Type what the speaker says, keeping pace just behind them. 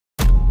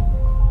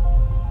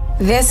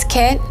This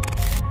kit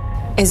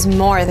is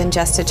more than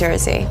just a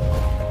jersey.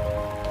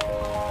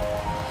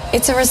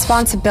 It's a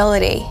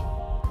responsibility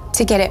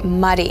to get it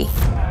muddy,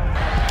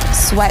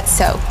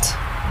 sweat-soaked,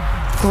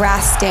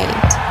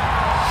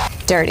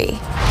 grass-stained, dirty.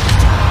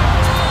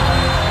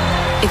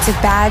 It's a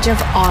badge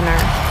of honor,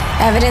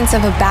 evidence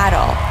of a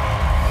battle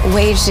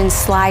waged in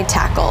slide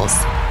tackles,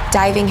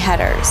 diving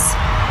headers,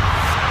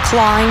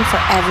 clawing for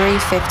every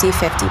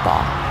 50-50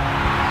 ball.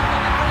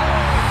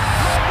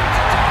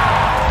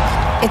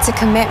 It's a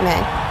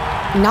commitment,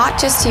 not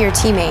just to your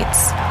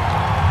teammates,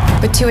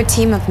 but to a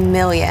team of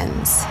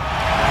millions.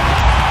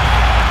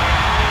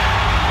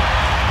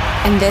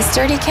 And this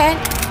dirty kit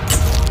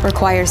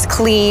requires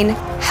clean,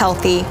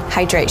 healthy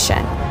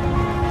hydration.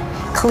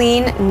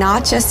 Clean,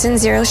 not just in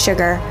zero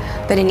sugar,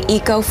 but in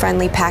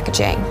eco-friendly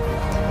packaging.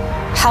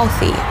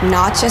 Healthy,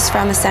 not just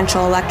from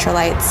essential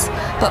electrolytes,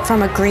 but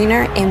from a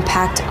greener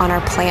impact on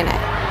our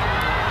planet.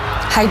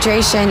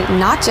 Hydration,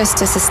 not just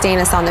to sustain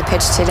us on the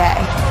pitch today,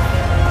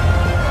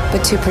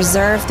 but to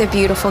preserve the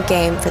beautiful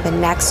game for the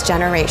next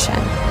generation.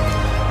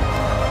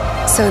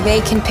 So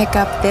they can pick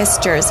up this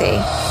jersey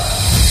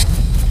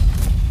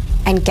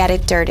and get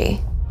it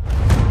dirty.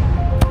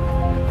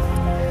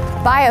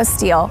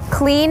 BioSteel,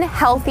 clean,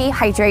 healthy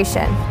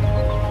hydration.